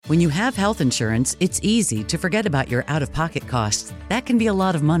When you have health insurance, it's easy to forget about your out-of-pocket costs. That can be a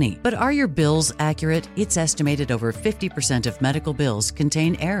lot of money. But are your bills accurate? It's estimated over 50% of medical bills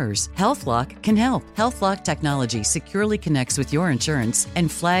contain errors. HealthLock can help. HealthLock technology securely connects with your insurance and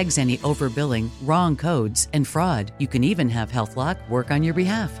flags any overbilling, wrong codes, and fraud. You can even have HealthLock work on your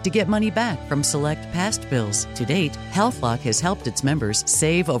behalf to get money back from select past bills. To date, HealthLock has helped its members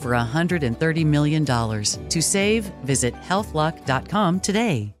save over $130 million. To save, visit healthlock.com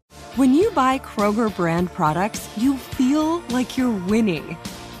today. When you buy Kroger brand products, you feel like you're winning.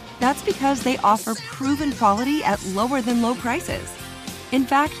 That's because they offer proven quality at lower than low prices. In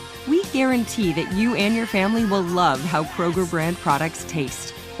fact, we guarantee that you and your family will love how Kroger brand products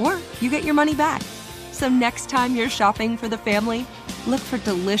taste, or you get your money back. So next time you're shopping for the family, look for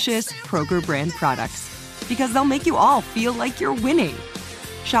delicious Kroger brand products, because they'll make you all feel like you're winning.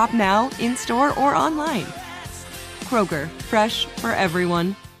 Shop now, in-store, or online. Kroger, fresh for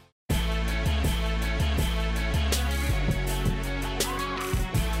everyone.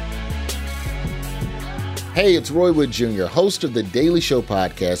 Hey, it's Roy Wood Jr., host of the Daily Show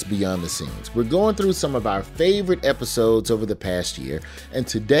podcast, Beyond the Scenes. We're going through some of our favorite episodes over the past year, and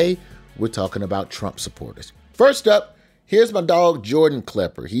today we're talking about Trump supporters. First up, here's my dog, Jordan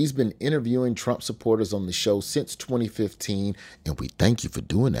Klepper. He's been interviewing Trump supporters on the show since 2015, and we thank you for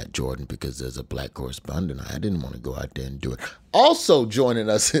doing that, Jordan, because as a black correspondent, I didn't want to go out there and do it. Also joining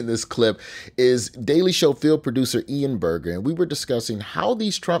us in this clip is Daily Show field producer Ian Berger, and we were discussing how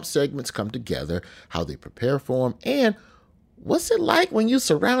these Trump segments come together, how they prepare for them, and what's it like when you're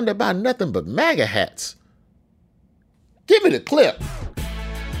surrounded by nothing but MAGA hats. Give me the clip.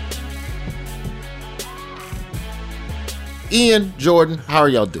 Ian, Jordan, how are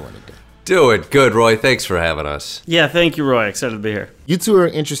y'all doing today? Doing good, Roy. Thanks for having us. Yeah, thank you, Roy. Excited to be here. You two are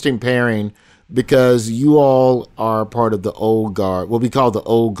an interesting pairing because you all are part of the old guard, what we call the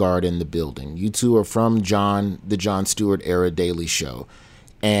old guard in the building. You two are from the Jon Stewart era Daily Show,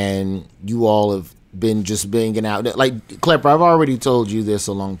 and you all have been just banging out. Like, Klepper, I've already told you this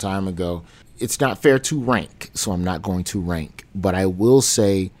a long time ago. It's not fair to rank, so I'm not going to rank. But I will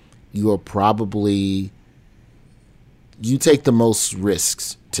say you are probably... You take the most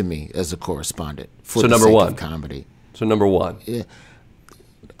risks to me as a correspondent for the sake of comedy. So number one. Yeah.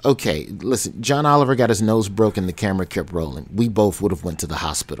 Okay, listen, John Oliver got his nose broken, the camera kept rolling. We both would have went to the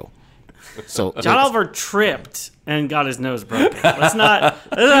hospital. So John Oliver tripped and got his nose broken. Let's not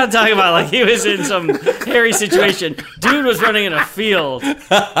talk about like he was in some hairy situation. Dude was running in a field,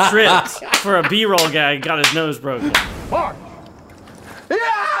 tripped for a B-roll gag, got his nose broken. Mark! Yeah!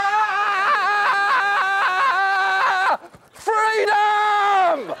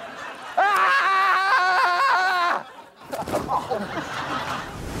 Freedom! Ah!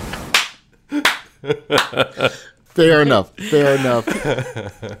 Fair enough.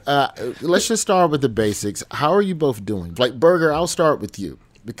 Let's just start with the basics. How are you both doing? Like, Berger, I'll start with you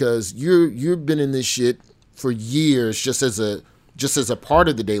because you've been in this shit for years, just as a part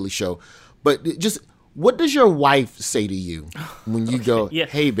of the Daily Show. But just what does your wife say to you when you go, yeah.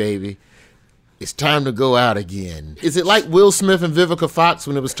 Hey, baby, it's time to go out again? Is it like Will Smith and Vivica Fox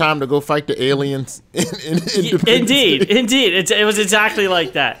when it was time to go fight the aliens? Indeed. It was exactly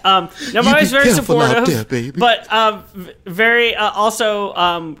like that. Now, my wife's very supportive, there, baby. But very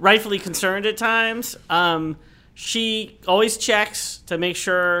also rightfully concerned at times. She always checks to make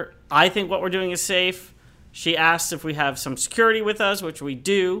sure I think what we're doing is safe. She asks if we have some security with us, which we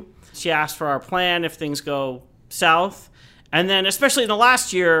do. She asks for our plan if things go south. And then, especially in the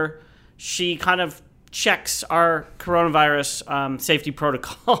last year, she kind of checks our coronavirus safety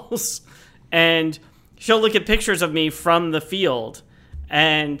protocols, and she'll look at pictures of me from the field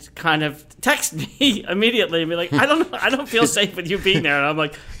and kind of text me immediately and be like, I don't feel safe with you being there. And I'm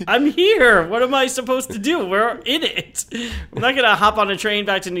like, I'm here. What am I supposed to do? We're in it. I'm not going to hop on a train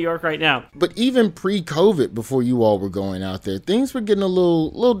back to New York right now. But even pre-COVID, before you all were going out there, things were getting a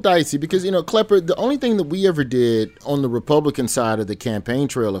little dicey because, Klepper, the only thing that we ever did on the Republican side of the campaign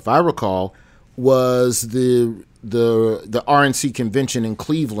trail, if I recall, was the RNC convention in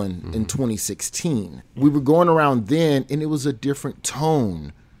Cleveland in 2016. We were going around then, and it was a different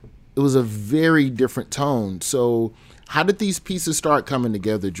tone. It was a very different tone. So how did these pieces start coming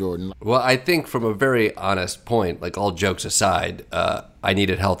together, Jordan? Well, I think from a very honest point, like all jokes aside, I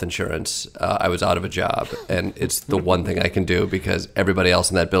needed health insurance. I was out of a job, and it's the one thing I can do because everybody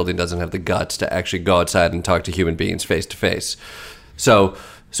else in that building doesn't have the guts to actually go outside and talk to human beings face to face. So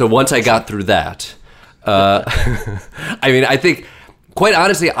once I got through that, I think, quite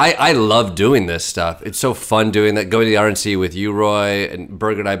honestly, I love doing this stuff. It's so fun doing that, going to the RNC with you, Roy, and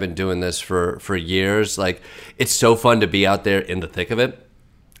Berger and I have been doing this for years. Like, it's so fun to be out there in the thick of it.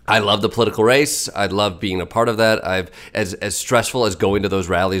 I love the political race. I love being a part of that. As stressful as going to those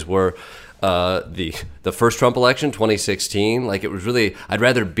rallies were, the first Trump election, 2016, like, it was really, I'd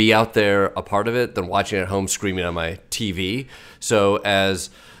rather be out there a part of it than watching it at home screaming on my TV. So as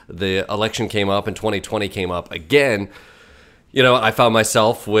the election came up and 2020 came up again, I found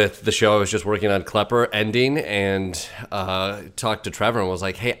myself with the show I was just working on, Klepper, ending, and talked to Trevor and was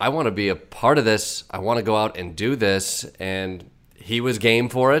like, hey, I want to be a part of this. I want to go out and do this. And he was game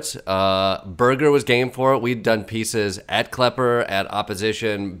for it. Berger was game for it. We'd done pieces at Klepper, at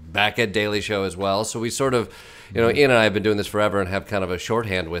Opposition, back at Daily Show as well. So we sort of, Ian and I have been doing this forever and have kind of a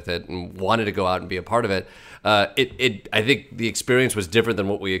shorthand with it and wanted to go out and be a part of it. I think the experience was different than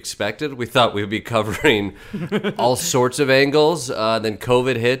what we expected. We thought we would be covering all sorts of angles. Then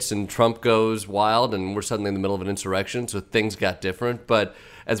COVID hits and Trump goes wild and we're suddenly in the middle of an insurrection. So things got different. But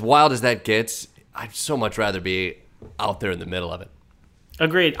as wild as that gets, I'd so much rather be out there in the middle of it.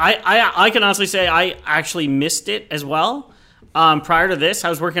 Agreed. I can honestly say I actually missed it as well. Prior to this, I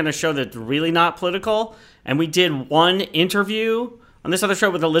was working on a show that's really not political, and we did one interview on this other show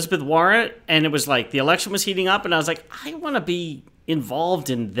with Elizabeth Warren, and it was like the election was heating up, and I was like, I want to be involved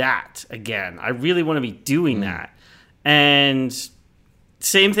in that again. I really want to be doing that. And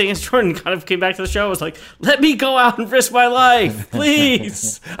same thing as Jordan kind of came back to the show. I was like, let me go out and risk my life,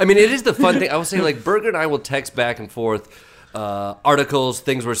 please. I mean, it is the fun thing. I will say, like, Berger and I will text back and forth articles,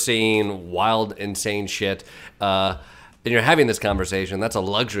 things we're seeing, wild, insane shit. And you're having this conversation. That's a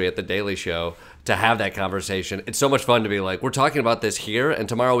luxury at the Daily Show to have that conversation. It's so much fun to be like, we're talking about this here, and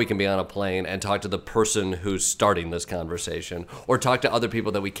tomorrow we can be on a plane and talk to the person who's starting this conversation, or talk to other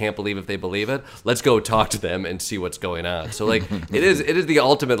people that we can't believe if they believe it. Let's go talk to them and see what's going on. So, like, it is the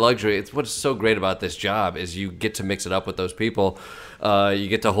ultimate luxury. It's what's so great about this job is you get to mix it up with those people. You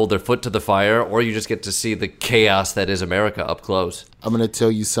get to hold their foot to the fire, or you just get to see the chaos that is America up close. I'm going to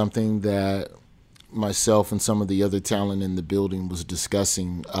tell you something that myself and some of the other talent in the building was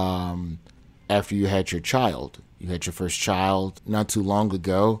discussing after you had your child. You had your first child not too long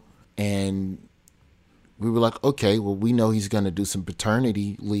ago, and we were like, okay, well, we know he's going to do some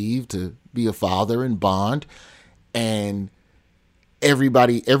paternity leave to be a father and bond. And every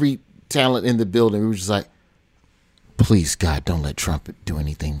talent in the building, we were just like, please, God, don't let Trump do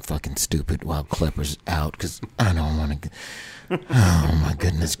anything fucking stupid while Klepper's out, because I don't want to. Oh, my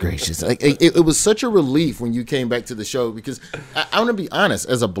goodness gracious. Like, it was such a relief when you came back to the show, because I want to be honest,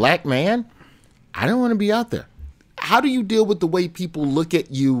 as a black man, I don't want to be out there. How do you deal with the way people look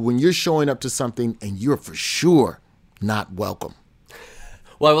at you when you're showing up to something and you're for sure not welcome?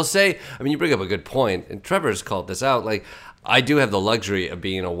 Well, I will say, I mean, you bring up a good point, and Trevor's called this out. Like, I do have the luxury of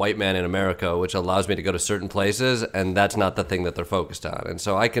being a white man in America, which allows me to go to certain places, and that's not the thing that they're focused on. And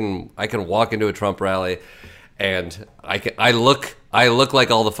so I can walk into a Trump rally, and I look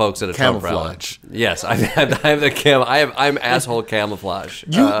like all the folks at a Trump rally. Camouflage. Yes, I have the I'm asshole camouflage.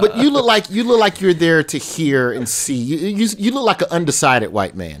 But you look like you're there to hear and see. You look like an undecided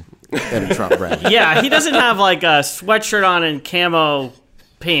white man at a Trump rally. Yeah, he doesn't have like a sweatshirt on and camo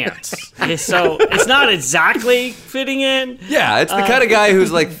pants, so it's not exactly fitting in. Yeah, it's the kind of guy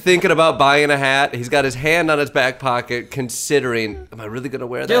who's like thinking about buying a hat. He's got his hand on his back pocket, considering, am I really going to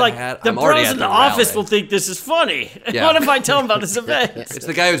wear that hat? The bros in the office will think this is funny. Yeah. What if I tell them about this event? It's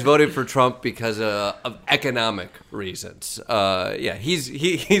the guy who's voted for Trump because of economic reasons. He's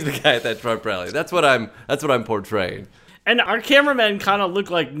the guy at that Trump rally. That's what I'm portraying. And our cameramen kind of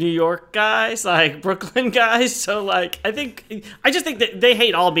look like New York guys, like Brooklyn guys. So, like, I just think that they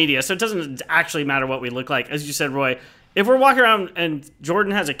hate all media, so it doesn't actually matter what we look like. As you said, Roy, if we're walking around and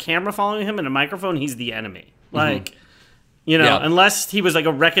Jordan has a camera following him and a microphone, he's the enemy. Like, unless he was like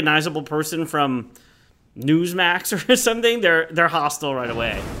a recognizable person from Newsmax or something, they're hostile right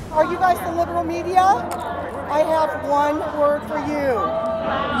away. Are you guys the liberal media? I have one word for you.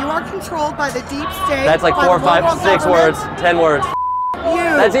 You are controlled by the deep state. That's like 4, 5, 6 words, 10 words.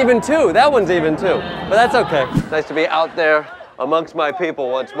 You. That's even 2. That one's even 2. But that's okay. Nice to be out there amongst my people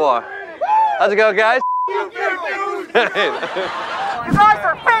once more. How's it going, guys? You guys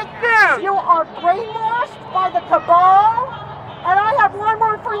are fake news. You are brainwashed by the cabal. And I have one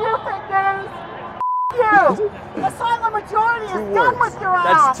word for you, fake news. You. The silent majority is done with your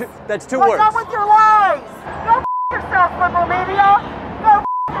ass. That's 2 We're words. done with your lies. Go yourself, liberal media. Go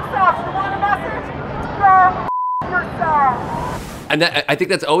yourself. You want a message? Go yourself. And I think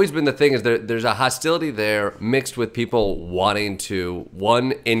that's always been the thing, is there's a hostility there mixed with people wanting to,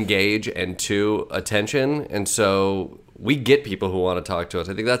 1, engage, and 2, attention. And so we get people who want to talk to us.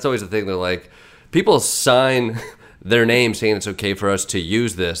 I think that's always the thing. They're like, people sign their name saying it's okay for us to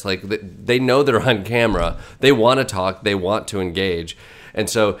use this. Like, they know they're on camera. They want to talk. They want to engage. And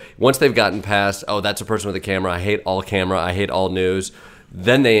so once they've gotten past, oh, that's a person with a camera, I hate all news,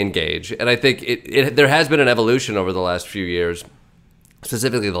 then they engage. And I think there has been an evolution over the last few years,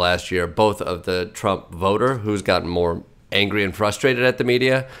 specifically the last year, both of the Trump voter who's gotten more angry and frustrated at the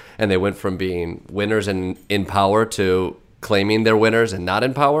media, and they went from being winners and in power to claiming they're winners and not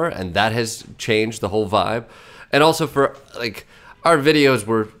in power, and that has changed the whole vibe. And also for, like, our videos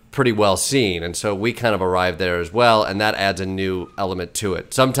were pretty well seen, and so we kind of arrived there as well, and that adds a new element to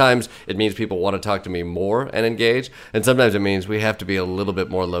it. Sometimes it means people want to talk to me more and engage, and sometimes it means we have to be a little bit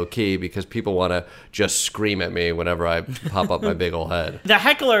more low-key because people want to just scream at me whenever I pop up my big old head. The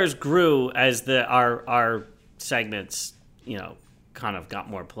hecklers grew as our segments, kind of got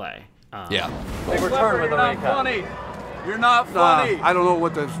more play. Yeah. Big return with the recap. You're not funny. I don't know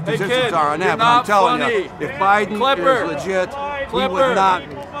what the statistics kid, are on that, you're but I'm not telling funny. you, if Biden Klepper. is legit, Klepper. he would not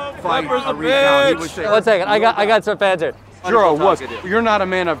fight Klepper's a a recount. He bitch. would say, One second, I got some fans here. you're a wuss. You're not a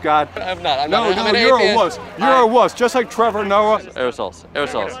man of God. I'm not. No, you're a wuss. You're a wuss, just like Trevor Noah. Aerosols.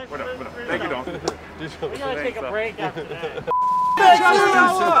 Thank you, Don. We're going to take a break after that.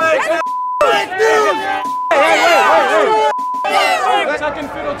 Second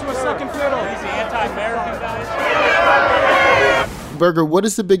fiddle to a second fiddle. He's the anti-American guy. Berger, what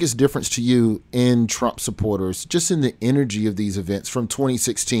is the biggest difference to you in Trump supporters, just in the energy of these events from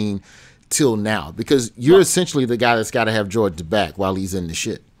 2016 till now? Because you're essentially the guy that's got to have George back while he's in the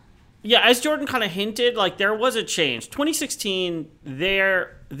shit. Yeah, as Jordan kind of hinted, like, there was a change. 2016,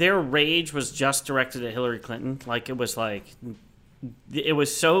 their rage was just directed at Hillary Clinton. Like, it was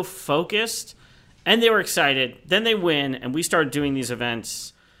so focused, and they were excited. Then they win, and we started doing these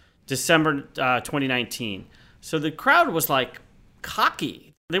events December 2019. So the crowd was, like,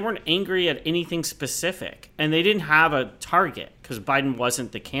 cocky. They weren't angry at anything specific, and they didn't have a target because Biden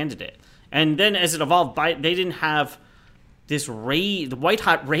wasn't the candidate. And then as it evolved, they didn't have this rage, the white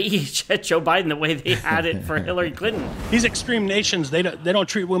hot rage at Joe Biden the way they had it for Hillary Clinton. These extreme nations, they don't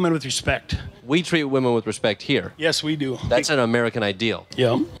treat women with respect. We treat women with respect here. Yes, we do. That's an American ideal.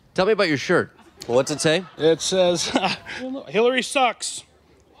 Yeah. Tell me about your shirt. Well, what's it say? It says, Hillary sucks,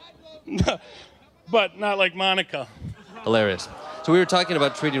 but not like Monica. Hilarious. So we were talking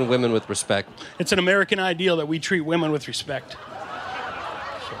about treating women with respect. It's an American ideal that we treat women with respect.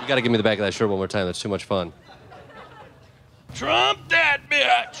 You got to give me the back of that shirt one more time. That's too much fun. Trump that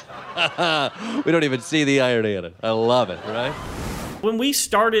bitch! We don't even see the irony in it. I love it, right? When we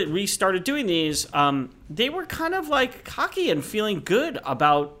started doing these, they were kind of like cocky and feeling good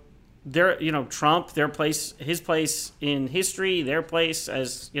about their, Trump, their place, his place in history, their place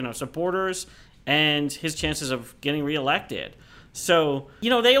as, supporters, and his chances of getting reelected. So,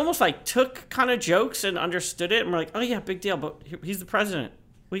 they almost like took kind of jokes and understood it and were like, oh yeah, big deal, but he's the president.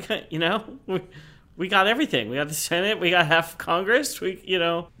 We got, we got everything. We got the Senate, we got half Congress,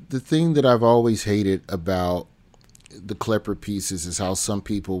 The thing that I've always hated about the Klepper pieces is how some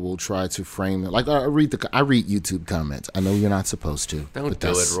people will try to frame it. Like, I read YouTube comments. I know you're not supposed to. Don't do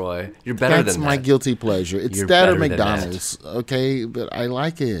it, Roy. You're better than that. That's my guilty pleasure. It's You're that or better than McDonald's, okay? But I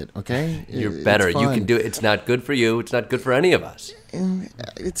like it, okay? You're better. It's You fun. can do it. It's not good for you. It's not good for any of us.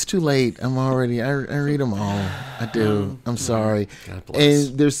 It's too late. I read them all. I do. I'm sorry. God bless.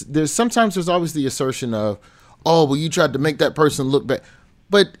 And there's sometimes there's always the assertion of, oh, well, you tried to make that person look bad.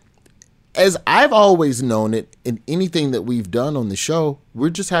 But as I've always known it, in anything that we've done on the show, we're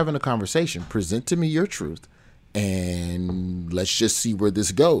just having a conversation. Present to me your truth, and let's just see where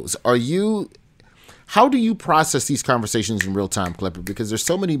this goes. How do you process these conversations in real time, Klepper? Because there's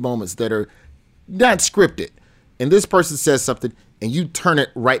so many moments that are not scripted, and this person says something, and you turn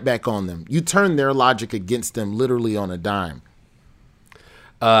it right back on them. You turn their logic against them literally on a dime.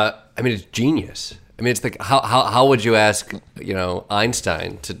 It's genius. It's like, how would you ask,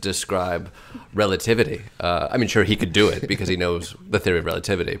 Einstein to describe relativity? Sure, he could do it because he knows the theory of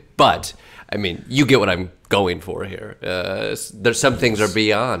relativity. But, you get what I'm going for here. There's some things are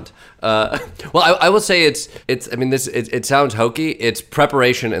beyond. I will say it sounds hokey. It's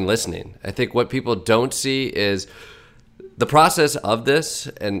preparation and listening. I think what people don't see is the process of this,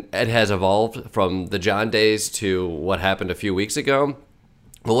 and it has evolved from the John days to what happened a few weeks ago.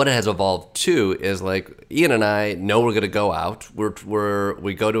 But what it has evolved to is, like, Ian and I know we're going to go out.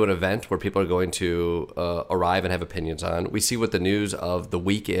 We go to an event where people are going to arrive and have opinions on. We see what the news of the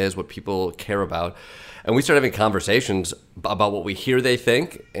week is, what people care about. And we start having conversations about what we hear they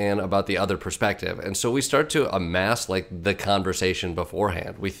think and about the other perspective. And so we start to amass, like, the conversation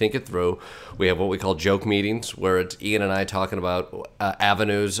beforehand. We think it through. We have what we call joke meetings, where it's Ian and I talking about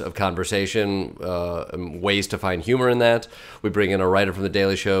avenues of conversation, ways to find humor in that. We bring in a writer from the Daily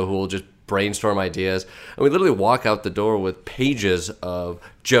Daily Show who will just brainstorm ideas. And we literally walk out the door with pages of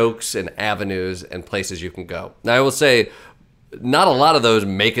jokes and avenues and places you can go. Now, I will say, not a lot of those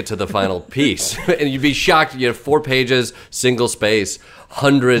make it to the final piece. And you'd be shocked. You have 4 pages, single space,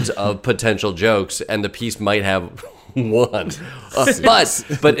 hundreds of potential jokes, and the piece might have one.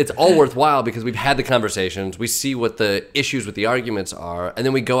 But it's all worthwhile because we've had the conversations. We see what the issues with the arguments are, and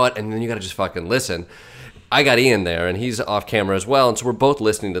then we go out, and then you got to just fucking listen. I got Ian there, and he's off camera as well, and so we're both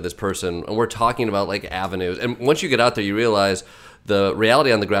listening to this person, and we're talking about like avenues. And once you get out there, you realize the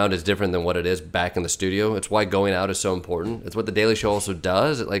reality on the ground is different than what it is back in the studio. It's why going out is so important. It's what the Daily Show also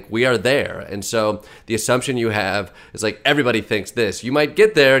does. Like, we are there. And so the assumption you have is like, everybody thinks this. You might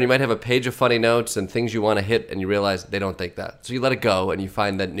get there and you might have a page of funny notes and things you want to hit, and you realize they don't think that. So you let it go and you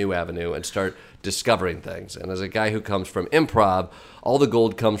find that new avenue and start discovering things. And as a guy who comes from improv, all the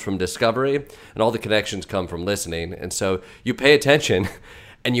gold comes from discovery and all the connections come from listening. And so you pay attention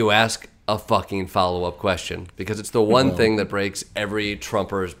and you ask a fucking follow-up question, because it's the one thing that breaks every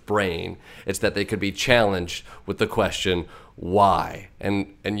Trumper's brain. It's that they could be challenged with the question, why?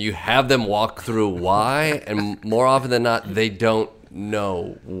 And you have them walk through why, and more often than not, they don't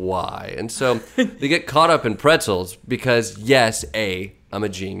know why. And so they get caught up in pretzels because, yes, A, I'm a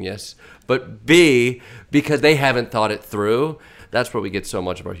genius, but B, because they haven't thought it through. That's where we get so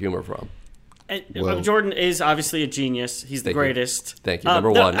much of our humor from. And Jordan is obviously a genius. He's the greatest. Thank you.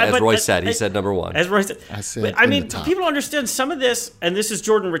 Number one. As Roy said. He said number one. As Roy said. I mean, people understand some of this, and this is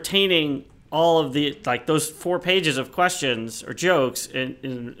Jordan retaining all of the, like, those 4 pages of questions or jokes in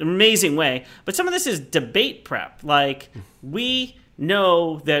an amazing way. But some of this is debate prep. Like, we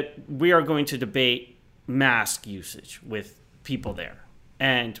know that we are going to debate mask usage with people there.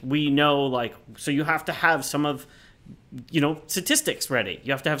 And we know, like, so you have to have some of, statistics ready.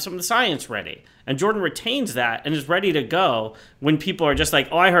 You have to have some of the science ready. And Jordan retains that and is ready to go when people are just like,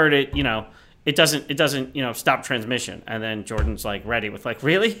 oh, I heard it, it doesn't, stop transmission. And then Jordan's like ready with like,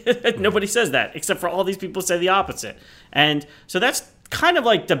 really? Nobody says that except for all these people say the opposite. And so that's kind of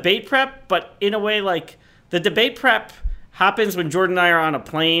like debate prep, but in a way, like, the debate prep happens when Jordan and I are on a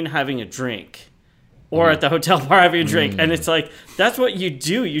plane having a drink. Or at the hotel bar having a drink. And it's like, that's what you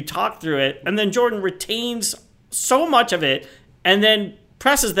do. You talk through it. And then Jordan retains so much of it and then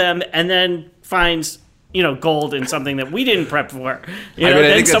presses them and then finds, gold in something that we didn't prep for.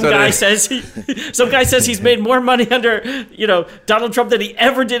 Then some guy says he's made more money under, Donald Trump than he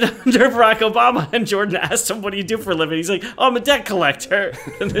ever did under Barack Obama. And Jordan asks him, what do you do for a living? He's like, oh, I'm a debt collector.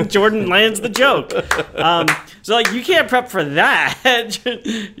 And then Jordan lands the joke. So, like, you can't prep for that.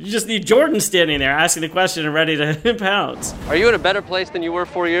 You just need Jordan standing there asking the question and ready to pounce. Are you in a better place than you were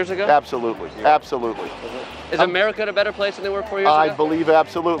 4 years ago? Absolutely. Absolutely. Is America in a better place than they were 4 years ago? I believe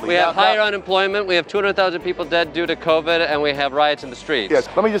absolutely. We have higher unemployment, we have 200,000 people dead due to COVID, and we have riots in the streets. Yes,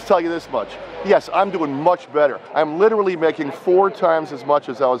 let me just tell you this much. Yes, I'm doing much better. I'm literally making 4 times as much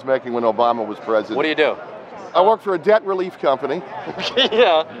as I was making when Obama was president. What do you do? I work for a debt relief company.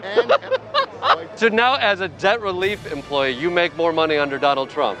 Yeah. So now, as a debt relief employee, you make more money under Donald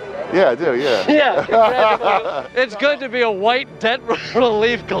Trump. Yeah, I do, yeah. Yeah, it's good to be a white debt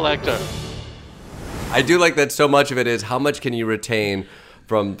relief collector. I do like that so much of it is how much can you retain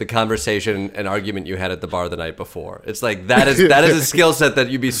from the conversation and argument you had at the bar the night before. It's like that is a skill set that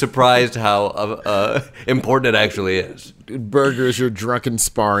you'd be surprised how important it actually is. Burger is your drunken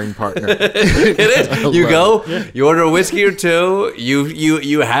sparring partner. It is. You go, you order a whiskey or two,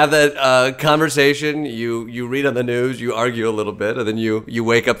 you have that conversation, you read on the news, you argue a little bit, and then you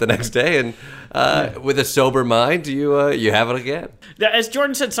wake up the next day and with a sober mind, you have it again. As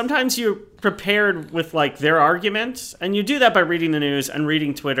Jordan said, sometimes you're prepared with like their arguments, and you do that by reading the news and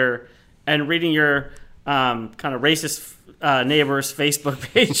reading Twitter and reading your kind of racist neighbors' Facebook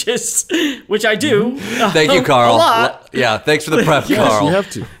pages, which I do. Thank you, Carl. A lot. Yeah, thanks for the prep, yes, Carl. You have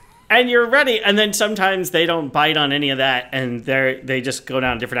to. And you're ready, and then sometimes they don't bite on any of that, and they just go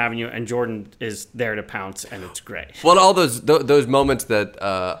down a different avenue, and Jordan is there to pounce, and it's great. Well, all those moments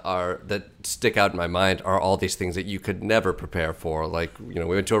that stick out in my mind are all these things that you could never prepare for. Like, we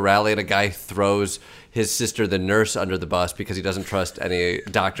went to a rally, and a guy throws his sister, the nurse, under the bus because he doesn't trust any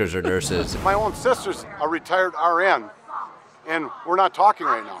doctors or nurses. My own sister's a retired RN, and we're not talking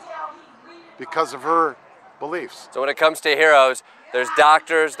right now because of her beliefs. So when it comes to heroes, there's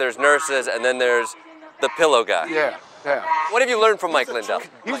doctors, there's nurses, and then there's the pillow guy. Yeah. What have you learned from Mike Lindell?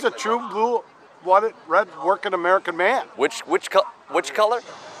 He's a true blue-blooded, red, working American man. Which color?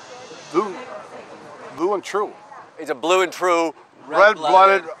 Blue and true. He's a blue and true,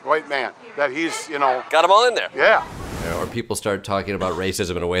 red-blooded white man. That he's, got them all in there. Yeah. Or people start talking about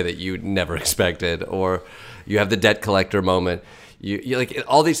racism in a way that you never expected, or you have the debt collector moment. you like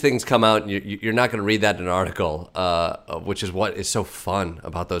all these things come out, and you're not going to read that in an article, which is what is so fun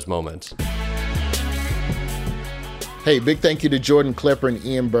about those moments. Hey, big thank you to Jordan Klepper and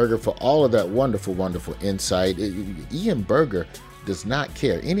Ian Berger for all of that wonderful, wonderful insight. Ian Berger does not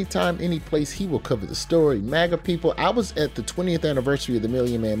care. Anytime, any place, he will cover the story. MAGA people, I was at the 20th anniversary of the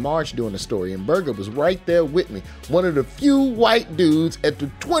Million Man March doing the story, and Berger was right there with me. One of the few white dudes at the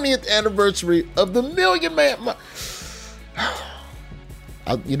 20th anniversary of the Million Man March.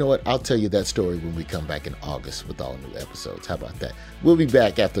 You know what? I'll tell you that story when we come back in August with all new episodes. How about that? We'll be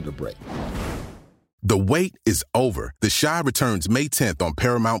back after the break. The wait is over. The Chi returns May 10th on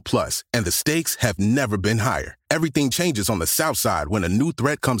Paramount Plus, and the stakes have never been higher. Everything changes on the South Side when a new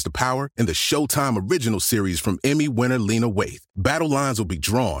threat comes to power in the Showtime original series from Emmy winner Lena Waithe. Battle lines will be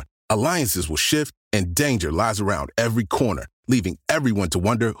drawn, alliances will shift, and danger lies around every corner, leaving everyone to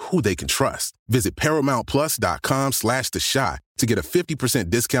wonder who they can trust. Visit ParamountPlus.com/The Chi to get a 50%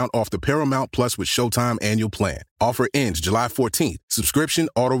 discount off the Paramount Plus with Showtime annual plan. Offer ends July 14th. Subscription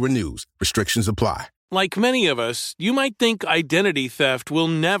auto-renews. Restrictions apply. Like many of us, you might think identity theft will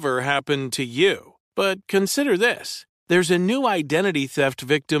never happen to you. But consider this. There's a new identity theft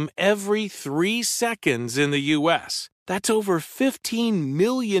victim every 3 seconds in the U.S. That's over 15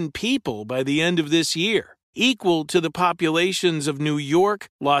 million people by the end of this year, equal to the populations of New York,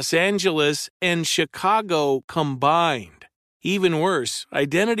 Los Angeles, and Chicago combined. Even worse,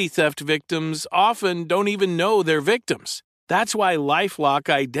 identity theft victims often don't even know they're victims. That's why LifeLock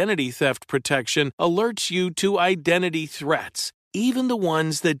Identity Theft Protection alerts you to identity threats, even the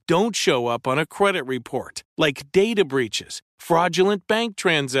ones that don't show up on a credit report, like data breaches, fraudulent bank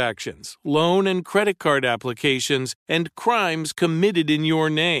transactions, loan and credit card applications, and crimes committed in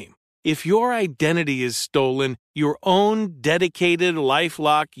your name. If your identity is stolen, your own dedicated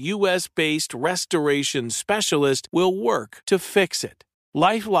LifeLock U.S.-based restoration specialist will work to fix it.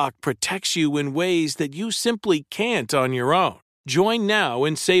 LifeLock protects you in ways that you simply can't on your own. Join now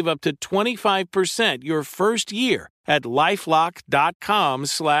and save up to 25% your first year at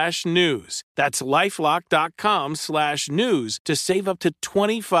LifeLock.com/news. That's LifeLock.com/news to save up to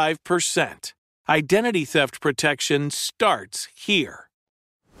 25%. Identity theft protection starts here.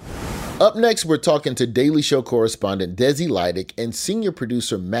 Up next, we're talking to Daily Show correspondent Desi Lydic and senior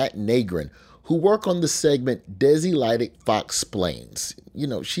producer Matt Nagrin, who work on the segment Desi Lydic Foxplains. You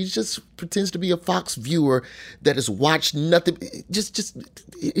know, she just pretends to be a Fox viewer that has watched nothing. Just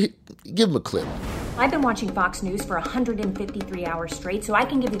give him a clip. I've been watching Fox News for 153 hours straight, so I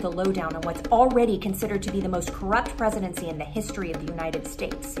can give you the lowdown on what's already considered to be the most corrupt presidency in the history of the United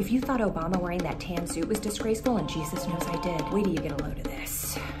States. If you thought Obama wearing that tan suit was disgraceful, and Jesus knows I did, wait till you get a load of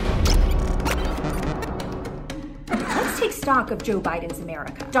this. Let's take stock of Joe Biden's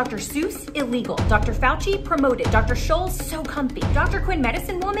America. Dr. Seuss, illegal. Dr. Fauci, promoted. Dr. Scholl's, so comfy. Dr. Quinn,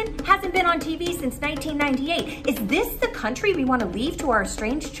 medicine woman, hasn't been on TV since 1998. Is this the country we want to leave to our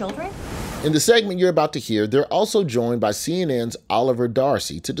estranged children? In the segment you're about to hear, they're also joined by CNN's Oliver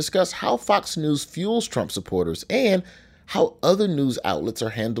Darcy to discuss how Fox News fuels Trump supporters and how other news outlets are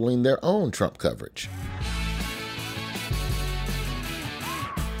handling their own Trump coverage.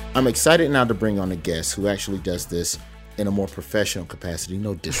 I'm excited now to bring on a guest who actually does this in a more professional capacity.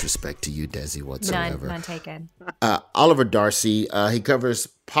 No disrespect to you, Desi, whatsoever. None taken. Oliver Darcy, he covers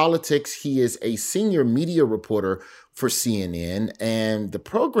politics. He is a senior media reporter for CNN, and the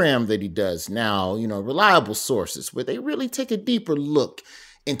program that he does now, you know, Reliable Sources, where they really take a deeper look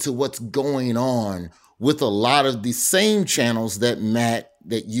into what's going on with a lot of the same channels that Matt,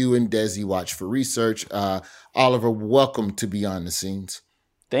 that you and Desi watch for research. Oliver, welcome to Beyond the Scenes.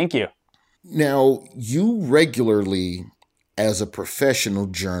 Thank you. Now, you regularly, as a professional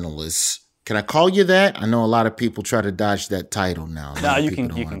journalist, can I call you that? I know a lot of people try to dodge that title now. No, you can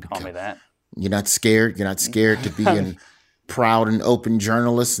call me that. You're not scared? You're not scared to be a proud and open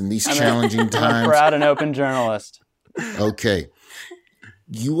journalist in these challenging times? I'm a proud and open journalist. Okay.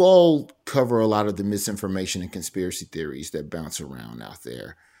 You all cover a lot of the misinformation and conspiracy theories that bounce around out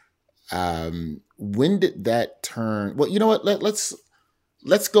there. When did that turn? Well, you know what?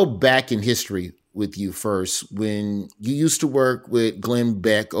 Let's go back in history with you first. When you used to work with Glenn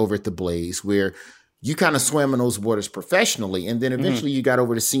Beck over at The Blaze, where you kind of swam in those waters professionally, and then eventually you got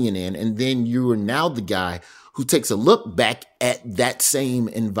over to CNN, and then you are now the guy who takes a look back at that same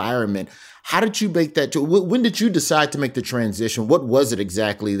environment. How did you make that? When did you decide to make the transition? What was it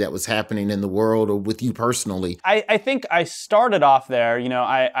exactly that was happening in the world or with you personally? I think I started off there. You know,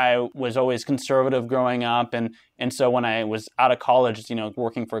 I was always conservative growing up. And so when I was out of college, you know,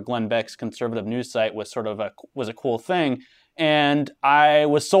 working for Glenn Beck's conservative news site was sort of was a cool thing. And I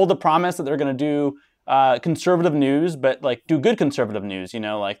was sold the promise that they're going to do conservative news, but like do good conservative news.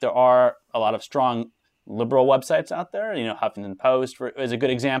 Like there are a lot of strong liberal websites out there. Huffington Post is a good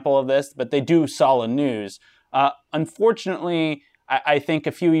example of this, but they do solid news. Unfortunately, I think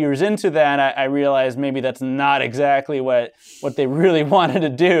a few years into that, I realized maybe that's not exactly what they really wanted to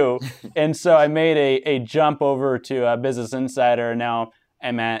do. And so I made a jump over to Business Insider. Now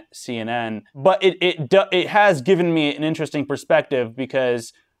I'm at CNN. But it has given me an interesting perspective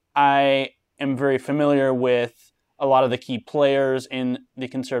because I am very familiar with a lot of the key players in the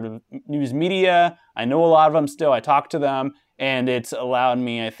conservative news media. I know a lot of them still. I talk to them. And it's allowed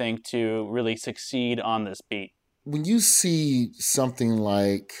me, I think, to really succeed on this beat. When you see something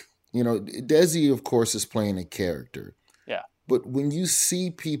like, Desi, of course, is playing a character. Yeah. But when you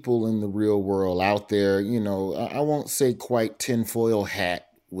see people in the real world out there, I won't say quite tinfoil hat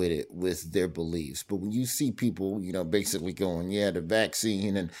with their beliefs. But when you see people, basically going, the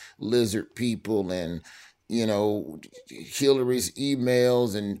vaccine and lizard people and, Hillary's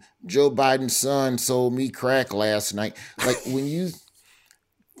emails and Joe Biden's son sold me crack last night. Like when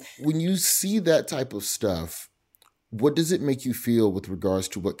you see that type of stuff, what does it make you feel with regards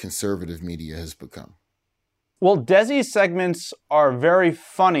to what conservative media has become? Well, Desi's segments are very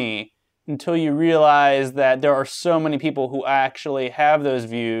funny until you realize that there are so many people who actually have those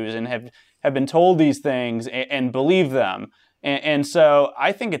views and have been told these things and believe them. And so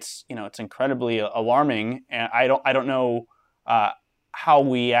I think it's incredibly alarming. And I don't know how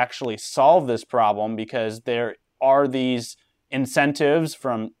we actually solve this problem because there are these incentives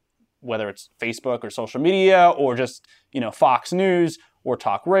from whether it's Facebook or social media or just, Fox News or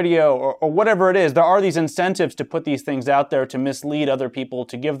talk radio or whatever it is. There are these incentives to put these things out there to mislead other people,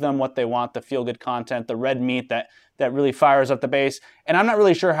 to give them what they want, the feel-good content, the red meat that really fires up the base. And I'm not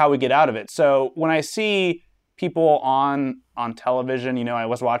really sure how we get out of it. So when I see people on television, I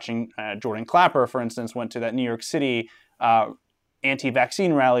was watching Jordan Klepper, for instance, went to that New York City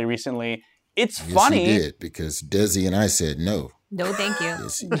anti-vaccine rally recently. It's funny. Yes, he did, because Desi and I said no. No, thank you.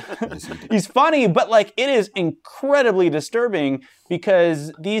 Yes, he did. He's funny, but it is incredibly disturbing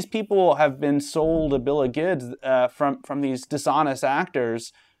because these people have been sold a bill of goods from these dishonest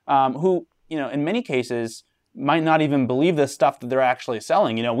actors who, in many cases might not even believe the stuff that they're actually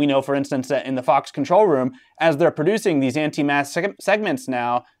selling. We know, for instance, that in the Fox control room, as they're producing these anti-mask segments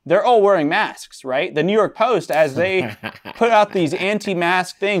now, they're all wearing masks, right? The New York Post, as they put out these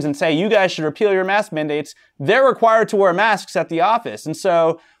anti-mask things and say, you guys should repeal your mask mandates, they're required to wear masks at the office. And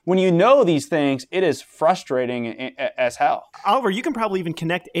so when you know these things, it is frustrating as hell. Oliver, you can probably even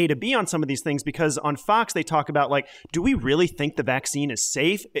connect A to B on some of these things because on Fox, they talk about do we really think the vaccine is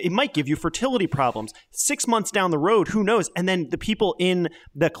safe? It might give you fertility problems. 6 months down the road, who knows? And then the people in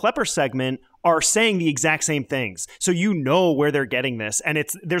the Klepper segment are saying the exact same things. So where they're getting this. And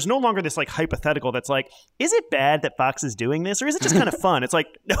there's no longer this hypothetical that's is it bad that Fox is doing this? Or is it just kind of fun? It's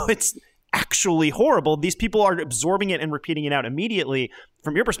no, it's actually horrible. These people are absorbing it and repeating it out immediately.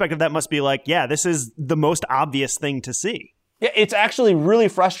 From your perspective, that must be this is the most obvious thing to see. Yeah, it's actually really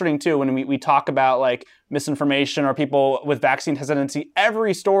frustrating too when we talk about misinformation or people with vaccine hesitancy.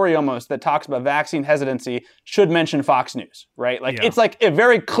 Every story almost that talks about vaccine hesitancy should mention Fox News, right? It's a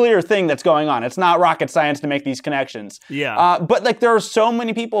very clear thing that's going on. It's not rocket science to make these connections. Yeah. But there are so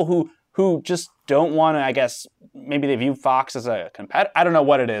many people who just don't want to, I guess, maybe they view Fox as a competitor. I don't know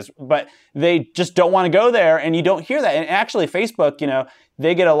what it is, but they just don't want to go there, and you don't hear that. And actually, Facebook,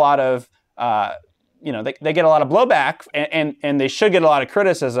 they get a lot of, they get a lot of blowback, and they should get a lot of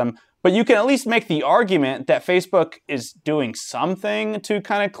criticism. But you can at least make the argument that Facebook is doing something to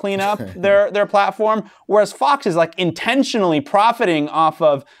kind of clean up their platform, whereas Fox is intentionally profiting off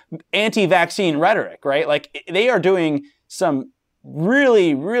of anti-vaccine rhetoric, right? They are doing some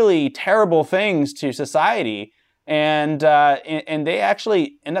really, really terrible things to society, and they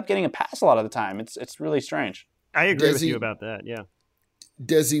actually end up getting a pass a lot of the time. It's really strange. I agree with you about that. Yeah.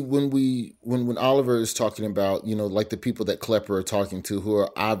 Desi, when Oliver is talking about, the people that Klepper are talking to who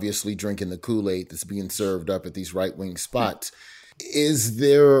are obviously drinking the Kool-Aid that's being served up at these right-wing spots, is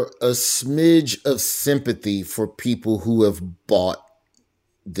there a smidge of sympathy for people who have bought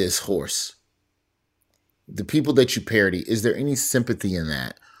this horse? The people that you parody, is there any sympathy in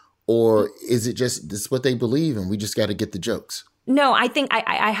that? Or is it just this is what they believe and we just got to get the jokes? No, I think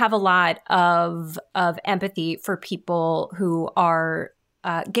I have a lot of empathy for people who are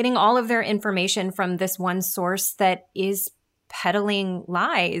getting all of their information from this one source that is peddling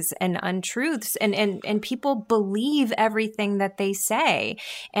lies and untruths, and people believe everything that they say.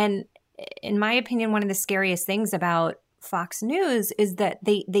 And in my opinion, one of the scariest things about Fox News is that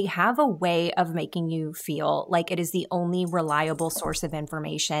they have a way of making you feel like it is the only reliable source of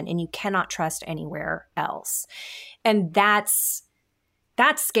information and you cannot trust anywhere else. And that's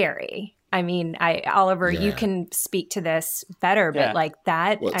scary. I mean, Oliver, you can speak to this better, but like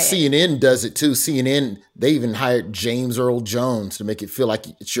that. Well, CNN does it too. CNN, they even hired James Earl Jones to make it feel like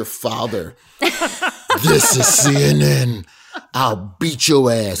it's your father. This is CNN. I'll beat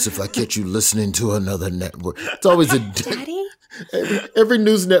your ass if I catch you listening to another network. It's always a Daddy? Every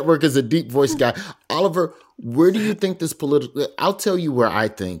news network is a deep voice guy. Oliver, where do you think this political? I'll tell you where I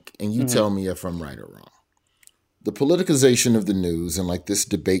think, and you tell me if I'm right or wrong. The politicization of the news and like this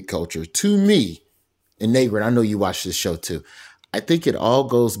debate culture, to me, and Nagrin, I know you watch this show too. I think it all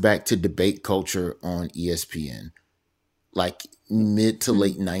goes back to debate culture on ESPN, like mid to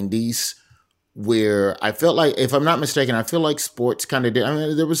late 90s, where I felt like, if I'm not mistaken, I feel like sports kind of did. I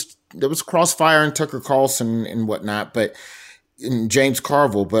mean, there was crossfire and Tucker Carlson and whatnot, but in James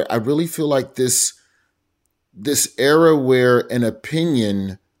Carville. But I really feel like this era where an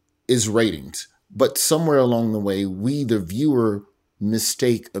opinion is ratings. But somewhere along the way, we, the viewer,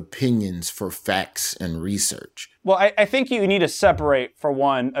 mistake opinions for facts and research. Well, I think you need to separate, for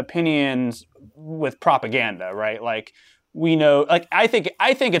one, opinions with propaganda, right? Like, we know, like, I think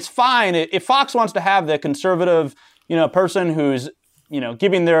it's fine if Fox wants to have the conservative, person who's,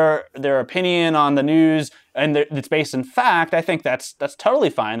 giving their opinion on the news and it's based in fact. I think that's totally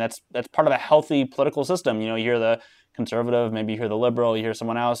fine. That's part of a healthy political system. You hear the conservative, maybe you hear the liberal, you hear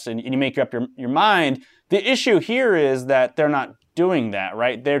someone else, and you make up your mind. The issue here is that they're not doing that,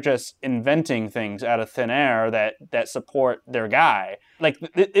 right? They're just inventing things out of thin air that support their guy. Like,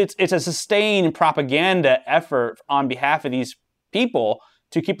 it's a sustained propaganda effort on behalf of these people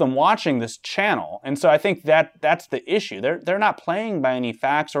to keep them watching this channel. And so I think that's the issue. They're not playing by any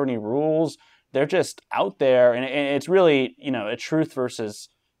facts or any rules. They're just out there, and it's really, a truth versus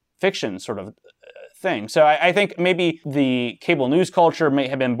fiction sort of thing. So I think maybe the cable news culture may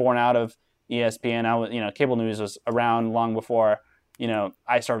have been born out of ESPN. Cable news was around long before,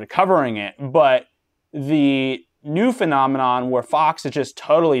 I started covering it. But the new phenomenon where Fox is just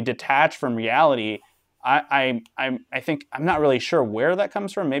totally detached from reality, I think I'm not really sure where that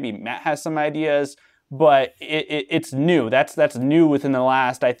comes from. Maybe Matt has some ideas, but it's new. That's new within the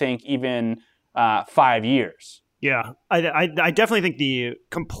last, I think, even 5 years. Yeah, I definitely think the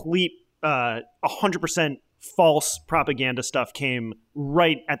complete 100% false propaganda stuff came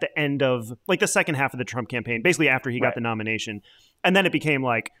right at the end of like the second half of the Trump campaign, basically after he got the nomination. And then it became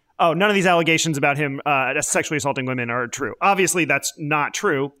like, oh, none of these allegations about him sexually assaulting women are true. Obviously, that's not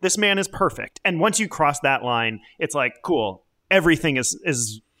true. This man is perfect. And once you cross that line, it's like, cool. Everything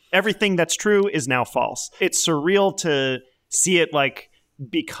is everything that's true is now false. It's surreal to see it like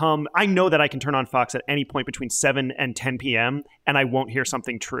become. I know that I can turn on Fox at any point between 7 and 10 p.m. and I won't hear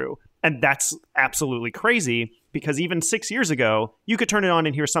something true. And that's absolutely crazy because even 6 years ago, you could turn it on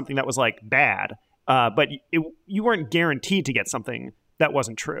and hear something that was like bad, but you weren't guaranteed to get something that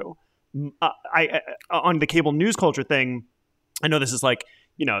wasn't true. On the cable news culture thing, I know this is like,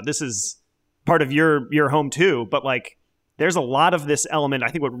 this is part of your home too, but like there's a lot of this element. I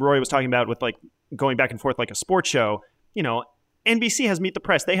think what Roy was talking about with like going back and forth like a sports show, NBC has Meet the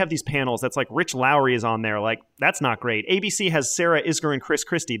Press. They have these panels that's like Rich Lowry is on there. Like, that's not great. ABC has Sarah Isgur and Chris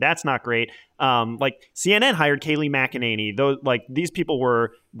Christie. That's not great. Like CNN hired Kayleigh McEnany. Those, like, these people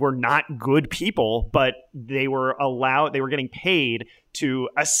were not good people, but they were getting paid to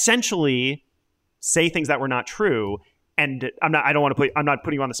essentially say things that were not true. And I'm not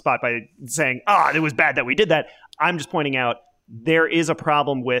putting you on the spot by saying, it was bad that we did that. I'm just pointing out there is a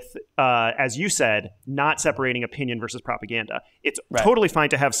problem with, as you said, not separating opinion versus propaganda. It's totally fine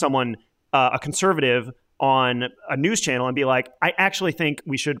to have someone, a conservative, on a news channel and be like, I actually think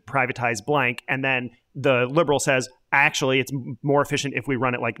we should privatize blank. And then the liberal says, actually, it's more efficient if we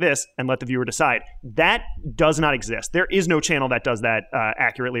run it like this and let the viewer decide. That does not exist. There is no channel that does that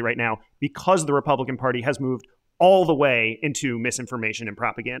accurately right now because the Republican Party has moved all the way into misinformation and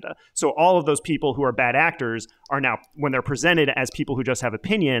propaganda. So all of those people who are bad actors are now, when they're presented as people who just have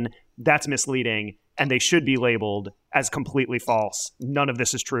opinion, that's misleading, and they should be labeled as completely false. None of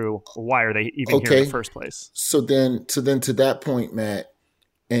this is true. Why are they even here in the first place? So then to that point, Matt,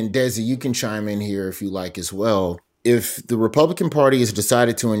 and Desi, you can chime in here if you like as well. If the Republican Party has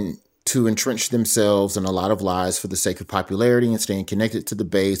decided to entrench themselves in a lot of lies for the sake of popularity and staying connected to the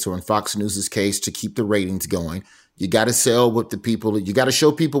base, or in Fox News's case, to keep the ratings going, you got to sell what the people, you got to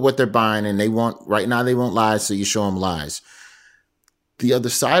show people what they're buying, and right now they want lies, so you show them lies. The other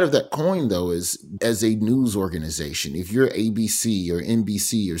side of that coin, though, is as a news organization, if you're ABC or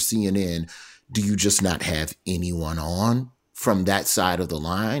NBC or CNN, do you just not have anyone on from that side of the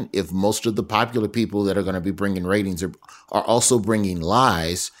line? If most of the popular people that are going to be bringing ratings are also bringing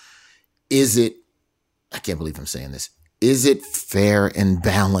lies, is it, I can't believe I'm saying this, is it fair and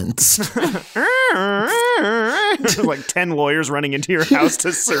balanced? Like 10 lawyers running into your house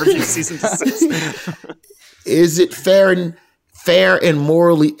to serve you cease and desist. Is it fair and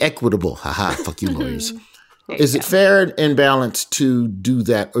morally equitable? Haha, fuck you lawyers. Is it fair and balanced to do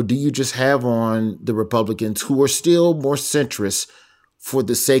that? Or do you just have on the Republicans who are still more centrist for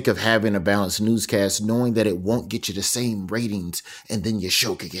the sake of having a balanced newscast, knowing that it won't get you the same ratings and then your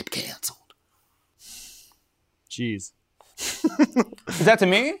show could get canceled? Jeez. Is that to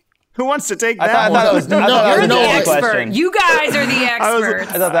me? Who wants to take that one? You're the expert. You guys are the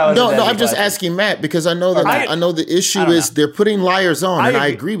experts. I thought that was no. I'm just asking Matt because I know that I know the issue is they're putting liars on, and I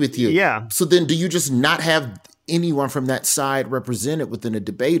agree with you. Yeah. So then, do you just not have anyone from that side represented within a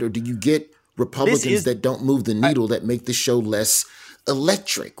debate, or do you get Republicans that don't move the needle that make the show less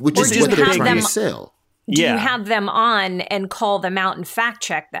electric, which is what they're trying to sell? Do you have them on and call them out and fact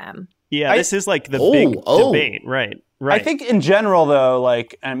check them? Yeah, this is like the big debate, right? Right. I think in general, though,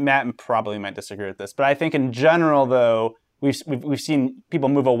 like, and Matt probably might disagree with this, but I think in general, though, we've seen people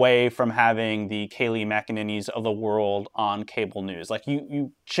move away from having the Kayleigh McEnany's of the world on cable news. Like,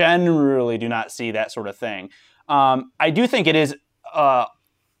 you generally do not see that sort of thing. I do think it is a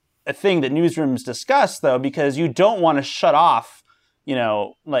thing that newsrooms discuss, though, because you don't want to shut off,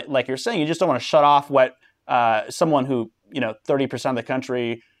 like you're saying, you just don't want to shut off what someone who, 30% of the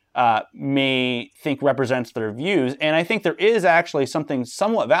country may think represents their views. And I think there is actually something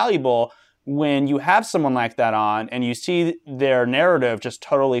somewhat valuable when you have someone like that on and you see their narrative just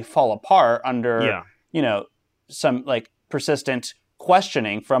totally fall apart under, some like persistent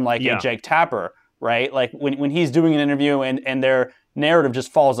questioning from like a Jake Tapper, right? Like when he's doing an interview and their narrative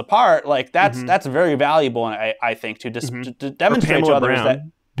just falls apart, like that's very valuable, and I think to demonstrate to others that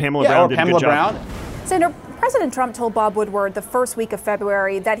Pamela Brown did a good job. Senator, President Trump told Bob Woodward the first week of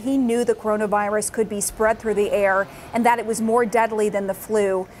February that he knew the coronavirus could be spread through the air and that it was more deadly than the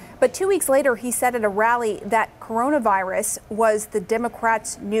flu. But 2 weeks later, he said at a rally that coronavirus was the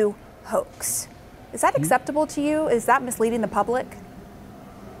Democrats' new hoax. Is that acceptable to you? Is that misleading the public?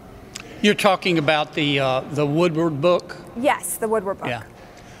 You're talking about the Woodward book? Yes, the Woodward book. Yeah.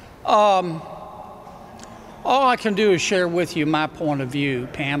 All I can do is share with you my point of view,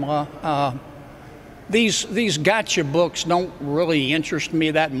 Pamela. These gotcha books don't really interest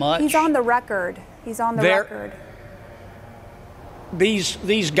me that much. He's on the record. Record.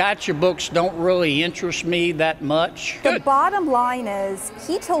 These gotcha books don't really interest me that much. The bottom line is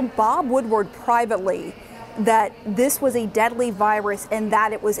he told Bob Woodward privately that this was a deadly virus and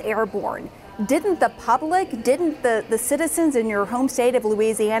that it was airborne. Didn't the public, didn't the citizens in your home state of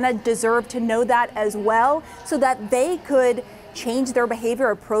Louisiana deserve to know that as well so that they could change their behavior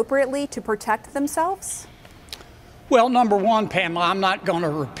appropriately to protect themselves? Well, number one, Pamela, I'm not going to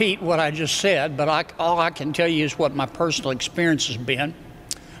repeat what I just said, but all I can tell you is what my personal experience has been.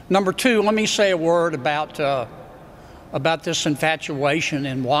 Number two, let me say a word about this infatuation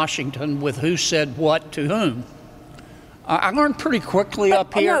in Washington with who said what to whom. I learned pretty quickly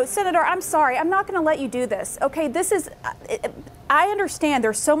up here. No, Senator, I'm sorry. I'm not going to let you do this. Okay, this is, I understand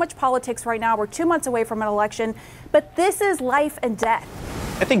there's so much politics right now. We're 2 months away from an election, but this is life and death.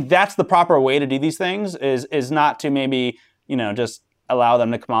 I think that's the proper way to do these things is not to maybe, just allow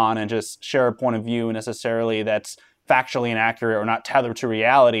them to come on and just share a point of view necessarily that's factually inaccurate or not tethered to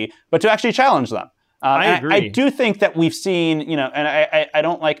reality, but to actually challenge them. I agree. I do think that we've seen, and I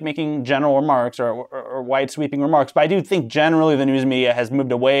don't like making general remarks or wide sweeping remarks, but I do think generally the news media has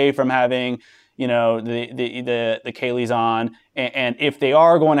moved away from having, the Kayleighs on, and if they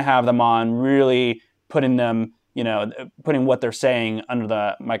are going to have them on, really putting them, putting what they're saying under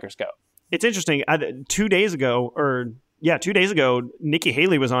the microscope. It's interesting. 2 days ago, 2 days ago, Nikki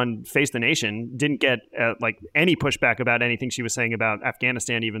Haley was on Face the Nation, didn't get any pushback about anything she was saying about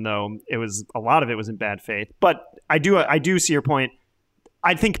Afghanistan, even though a lot of it was in bad faith. But I do see your point.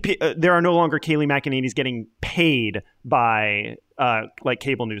 I think there are no longer Kayleigh McEnany's getting paid by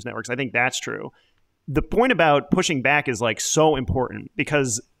cable news networks. I think that's true. The point about pushing back is so important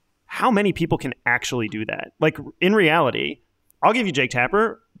because how many people can actually do that? In reality, I'll give you Jake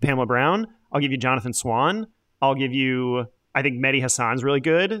Tapper, Pamela Brown, I'll give you Jonathan Swan, I'll give you, I think Mehdi Hassan's really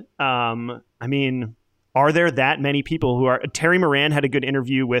good. Are there that many people who are... Terry Moran had a good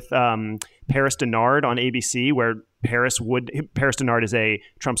interview with Paris Denard on ABC where Paris Denard is a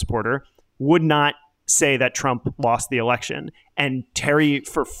Trump supporter, would not say that Trump lost the election. And Terry,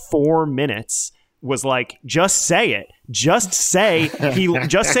 for 4 minutes, was like, just say it. Just say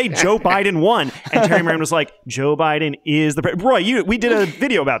Joe Biden won. And Terry Moran was like, Joe Biden is the president. Roy, we did a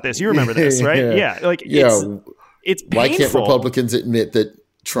video about this. You remember this, right? Yeah. Like, it's painful. Why can't Republicans admit that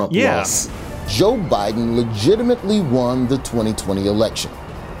Trump lost? Joe Biden legitimately won the 2020 election.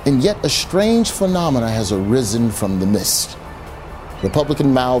 And yet a strange phenomena has arisen from the mist.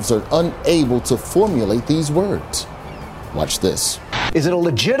 Republican mouths are unable to formulate these words. Watch this. Is it a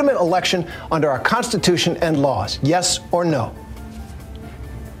legitimate election under our Constitution and laws? Yes or no?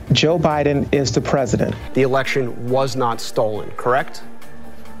 Joe Biden is the president. The election was not stolen, correct?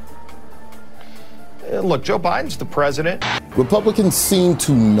 Look, Joe Biden's the president. Republicans seem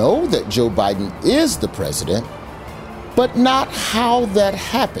to know that Joe Biden is the president, but not how that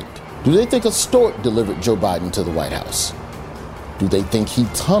happened. Do they think a stork delivered Joe Biden to the White House? Do they think he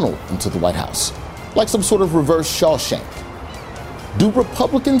tunneled into the White House, like some sort of reverse Shawshank? Do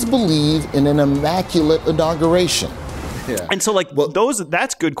Republicans believe in an immaculate inauguration? Yeah. And so,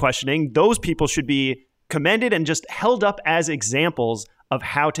 that's good questioning. Those people should be commended and just held up as examples of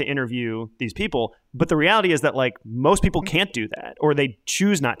how to interview these people. But the reality is that, most people can't do that, or they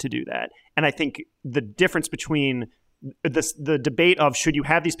choose not to do that. And I think the difference between the debate of should you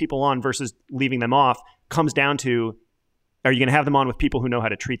have these people on versus leaving them off comes down to, are you going to have them on with people who know how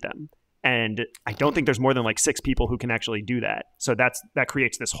to treat them? And I don't think there's more than 6 people who can actually do that. So that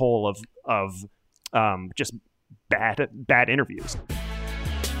creates this hole of just bad interviews.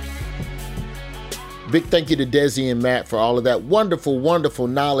 Big thank you to Desi and Matt for all of that wonderful, wonderful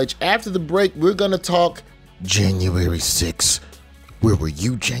knowledge. After the break, we're going to talk January 6th. Where were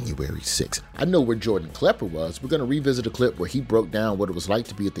you January 6th? I know where Jordan Klepper was. We're going to revisit a clip where he broke down what it was like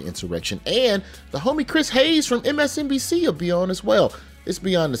to be at the insurrection. And the homie Chris Hayes from MSNBC will be on as well. It's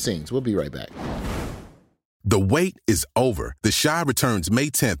Beyond the Scenes. We'll be right back. The wait is over. The Chi returns May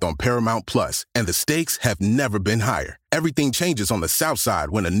 10th on Paramount Plus, and the stakes have never been higher. Everything changes on the South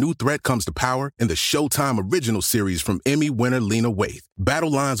Side when a new threat comes to power in the Showtime original series from Emmy winner Lena Waithe. Battle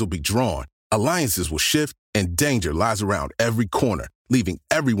lines will be drawn, alliances will shift, and danger lies around every corner, leaving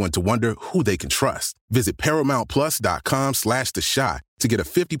everyone to wonder who they can trust. Visit ParamountPlus.com/The Chi to get a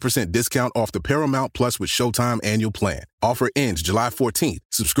 50% discount off the Paramount Plus with Showtime annual plan. Offer ends July 14th.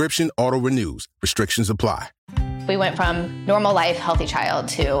 Subscription auto-renews. Restrictions apply. We went from normal life, healthy child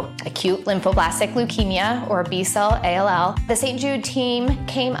to acute lymphoblastic leukemia or B-cell ALL. The St. Jude team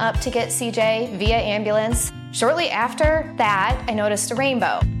came up to get CJ via ambulance. Shortly after that, I noticed a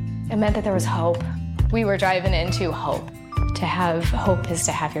rainbow. It meant that there was hope. We were driving into hope. To have hope is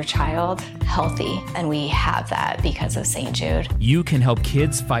to have your child healthy, and we have that because of St. Jude. You can help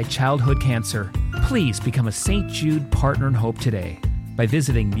kids fight childhood cancer. Please become a St. Jude Partner in Hope today by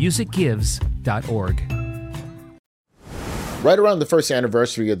visiting musicgives.org. Right around the first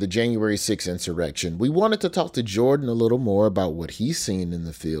anniversary of the January 6th insurrection, we wanted to talk to Jordan a little more about what he's seen in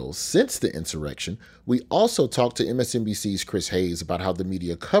the field since the insurrection. We also talked to MSNBC's Chris Hayes about how the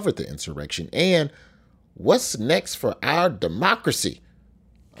media covered the insurrection and what's next for our democracy.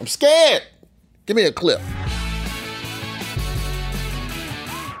 I'm scared. Give me a clip.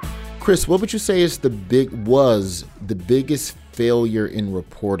 Chris, what would you say is the biggest failure in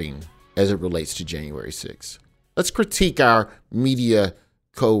reporting as it relates to January 6th? Let's critique our media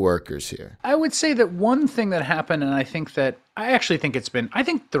co-workers here. I would say that one thing that happened, and I think the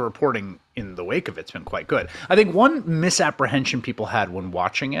reporting in the wake of it's been quite good. I think one misapprehension people had when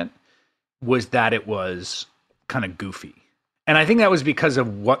watching it was that it was kind of goofy. And I think that was because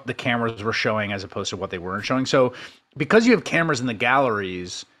of what the cameras were showing as opposed to what they weren't showing. So because you have cameras in the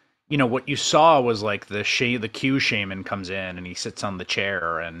galleries, what you saw was the Q shaman comes in and he sits on the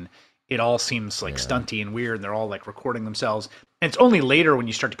chair and it all seems stunty and weird, and they're all recording themselves. And it's only later when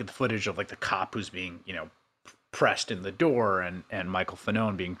you start to get the footage of the cop who's being, pressed in the door and Michael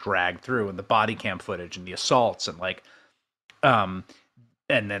Fanone being dragged through, and the body cam footage and the assaults and and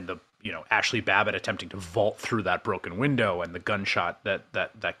then the Ashley Babbitt attempting to vault through that broken window and the gunshot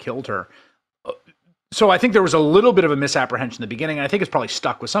that killed her. So I think there was a little bit of a misapprehension in the beginning. And I think it's probably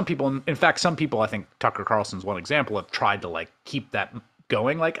stuck with some people. In fact, some people, I think Tucker Carlson's one example, have tried to keep that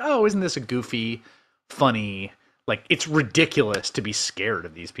going, oh, isn't this a goofy, funny, it's ridiculous to be scared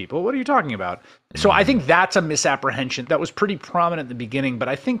of these people. What are you talking about? So I think that's a misapprehension that was pretty prominent in the beginning, but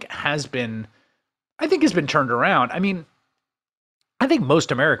I think has been turned around. I mean, I think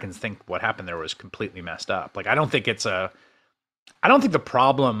most Americans think what happened there was completely messed up. I don't think the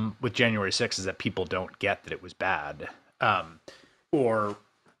problem with January 6th is that people don't get that it was bad.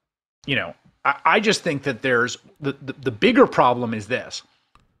 I just think that there's the bigger problem is this,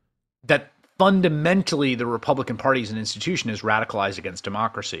 that fundamentally the Republican Party as an institution is radicalized against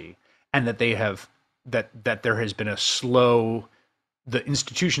democracy, and that they have that there has been the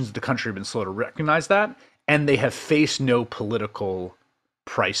institutions of the country have been slow to recognize that, and they have faced no political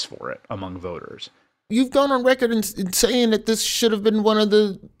price for it among voters. You've gone on record in saying that this should have been one of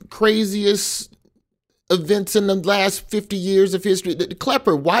the craziest events in the last 50 years of history.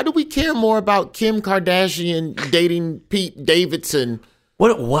 Klepper, why do we care more about Kim Kardashian dating Pete Davidson?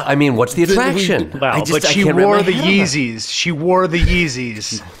 What? I mean, what's the attraction? Well, but she wore the Yeezys. She wore the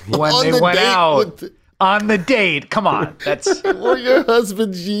Yeezys when they went out on the date. Come on, that's wore your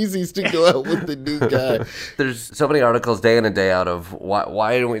husband's Yeezys to go out with the new guy. There's so many articles day in and day out of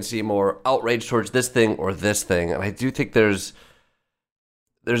why don't we see more outrage towards this thing or this thing, and I do think there's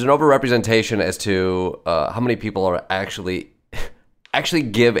an overrepresentation as to how many people are actually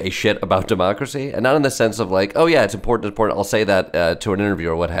give a shit about democracy, and not in the sense of like, oh yeah, it's important. I'll say that to an interview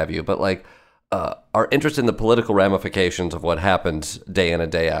or what have you, but like are interested in the political ramifications of what happens day in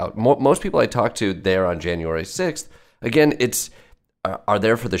and day out. Most people I talk to there on January 6th, again, are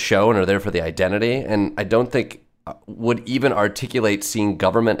there for the show and are there for the identity, and I don't think would even articulate seeing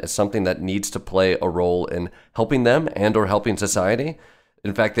government as something that needs to play a role in helping them and or helping society.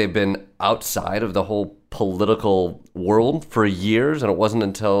 In fact, they've been outside of the whole political world for years, and it wasn't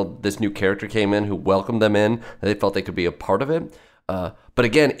until this new character came in who welcomed them in that they felt they could be a part of it. But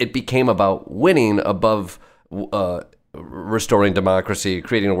again, it became about winning above restoring democracy,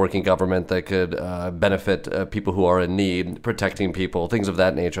 creating a working government that could benefit people who are in need, protecting people, things of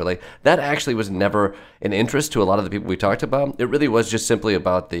that nature. Like that actually was never an interest to a lot of the people we talked about. It really was just simply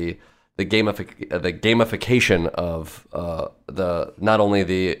about the gamification of the not only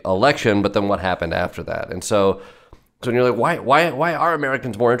the election, but then what happened after that. And so when you're like, why are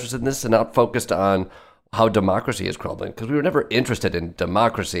Americans more interested in this and not focused on how democracy is crumbling? Because we were never interested in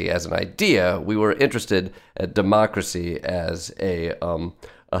democracy as an idea. We were interested in democracy as a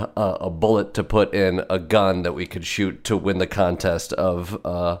bullet to put in a gun that we could shoot to win the contest of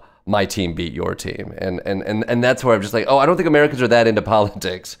my team beat your team. And that's where I'm just like, I don't think Americans are that into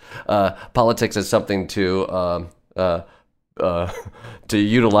politics. Politics is something to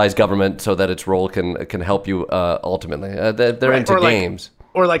utilize government so that its role can help you ultimately. They're into games.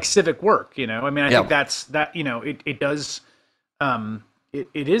 Or like civic work, I mean, I think that's it does, it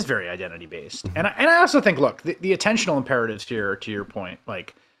is very identity based. Mm-hmm. And I also think, look, the attentional imperatives here, to your point,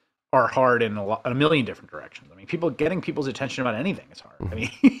 like are hard in a million different directions. I mean, getting people's attention about anything is hard. Mm-hmm. I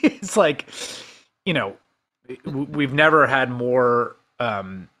mean, it's like, we've never had more,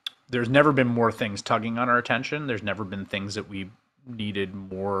 there's never been more things tugging on our attention. There's never been things that we needed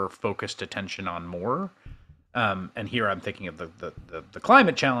more focused attention on more. And here I'm thinking of the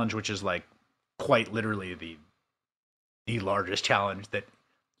climate challenge, which is like quite literally the largest challenge that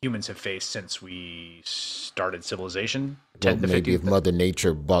humans have faced since we started civilization. Maybe if Mother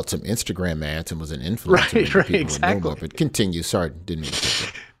Nature bought some Instagram ads and was an influencer, right, exactly. More, but continue. Sorry, didn't mean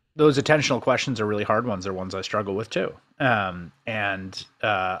to. Those attentional questions are really hard ones. They're ones I struggle with too. And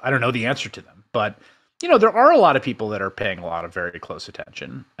I don't know the answer to them, but there are a lot of people that are paying a lot of very close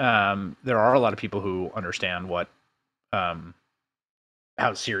attention. There are a lot of people who understand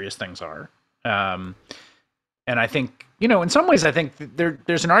how serious things are. And I think, in some ways, I think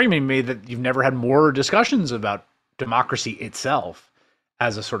there's an argument made that you've never had more discussions about democracy itself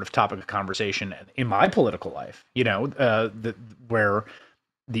as a sort of topic of conversation in my political life, where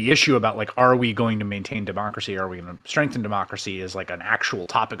the issue about like, are we going to maintain democracy? Are we going to strengthen democracy is like an actual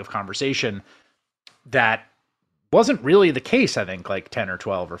topic of conversation that wasn't really the case, I think, like 10 or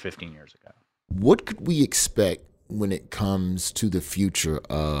 12 or 15 years ago. What could we expect when it comes to the future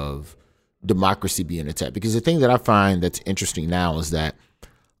of democracy being attacked? Because the thing that I find that's interesting now is that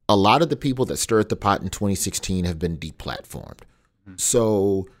a lot of the people that stirred the pot in 2016 have been deplatformed. Mm-hmm.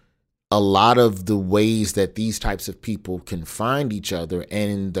 So a lot of the ways that these types of people can find each other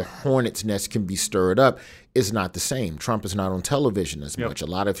and the hornet's nest can be stirred up is not the same. Trump is not on television as much. A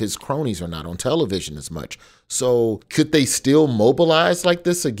lot of his cronies are not on television as much. So could they still mobilize like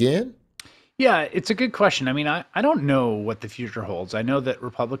this again? Yeah, it's a good question. I mean, I don't know what the future holds. I know that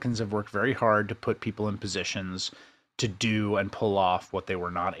Republicans have worked very hard to put people in positions to do and pull off what they were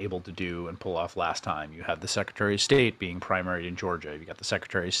not able to do and pull off last time. You have the Secretary of State being primaried in Georgia. You got the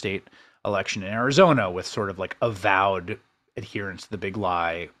Secretary of State election in Arizona with sort of like avowed adherence to the big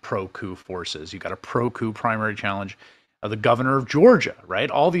lie, pro-coup forces. You got a pro-coup primary challenge of the governor of Georgia,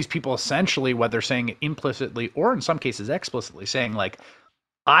 right? All these people essentially, whether saying it implicitly or in some cases explicitly, saying like,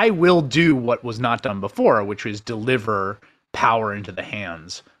 I will do what was not done before, which was deliver power into the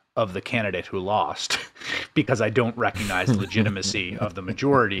hands of the candidate who lost because I don't recognize the legitimacy of the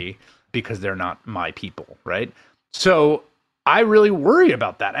majority because they're not my people, right? So I really worry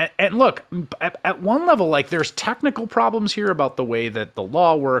about that. And look, at one level, like there's technical problems here about the way that the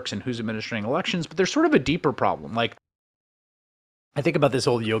law works and who's administering elections, but there's sort of a deeper problem. Like I think about this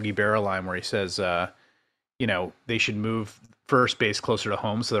old Yogi Berra line where he says, they should move first base closer to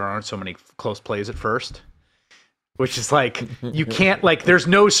home so there aren't so many close plays at first. Which is like, you can't, like, there's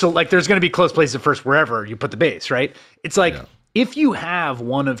going to be close plays at first wherever you put the base, right? It's like, if you have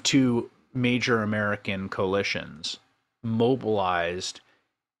one of two major American coalitions mobilized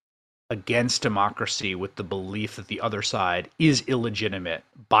against democracy with the belief that the other side is illegitimate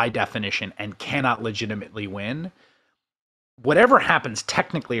by definition and cannot legitimately win, whatever happens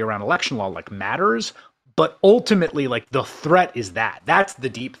technically around election law, like, matters. But ultimately, like, the threat is that's the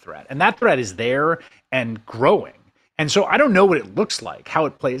deep threat. And that threat is there and growing. And so I don't know what it looks like, how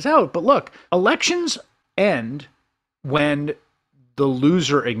it plays out. But look, elections end when the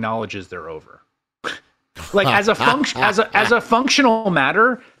loser acknowledges they're over. Like as a functional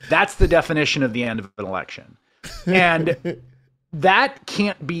matter, that's the definition of the end of an election. And that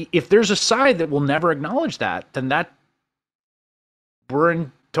can't be, if there's a side that will never acknowledge that, then we're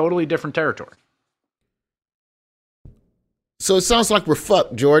in totally different territory. So it sounds like we're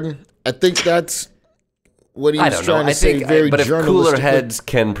fucked, Jordan. I think that's what he was trying to say. But if cooler heads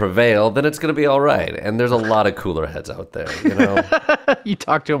can prevail, then it's going to be all right. And there's a lot of cooler heads out there, you know. You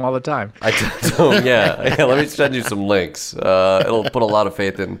talk to them all the time. I talk to them, yeah. Let me send you some links. It'll put a lot of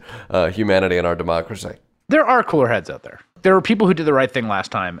faith in humanity and our democracy. There are cooler heads out there. There were people who did the right thing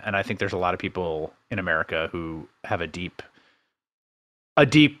last time, and I think there's a lot of people in America who have a deep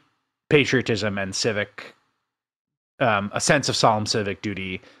patriotism and civic, a sense of solemn civic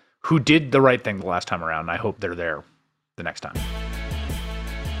duty, who did the right thing the last time around. And I hope they're there the next time.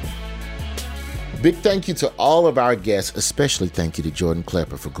 Big thank you to all of our guests, especially thank you to Jordan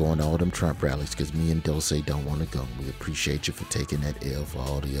Klepper for going to all them Trump rallies, because me and Desi don't want to go. We appreciate you for taking that L for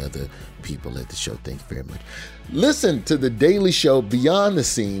all the other people at the show. Thank you very much. Listen to The Daily Show Beyond the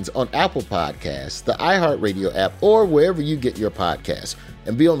Scenes on Apple Podcasts, the iHeartRadio app, or wherever you get your podcasts.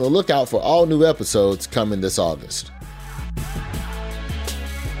 And be on the lookout for all new episodes coming this August.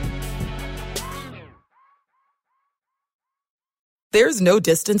 There's no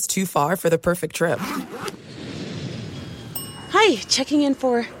distance too far for the perfect trip. Hi, checking in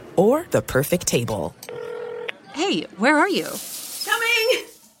for... Or the perfect table. Hey, where are you? Coming!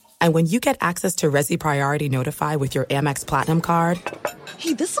 And when you get access to Resi Priority Notify with your Amex Platinum card...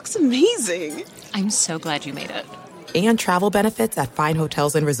 Hey, this looks amazing! I'm so glad you made it. And travel benefits at fine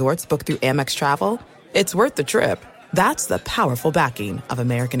hotels and resorts booked through Amex Travel, it's worth the trip. That's the powerful backing of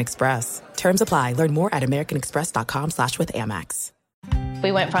American Express. Terms apply. Learn more at americanexpress.com/withAmex.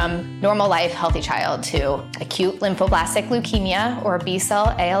 We went from normal life, healthy child to acute lymphoblastic leukemia or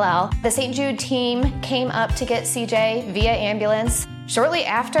B-cell ALL. The St. Jude team came up to get CJ via ambulance. Shortly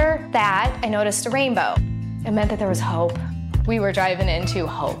after that, I noticed a rainbow. It meant that there was hope. We were driving into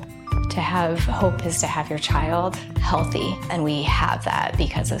hope. To have hope is to have your child healthy, and we have that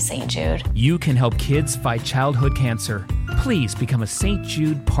because of St. Jude. You can help kids fight childhood cancer. Please become a St.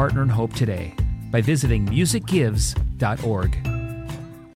 Jude Partner in Hope today by visiting musicgives.org.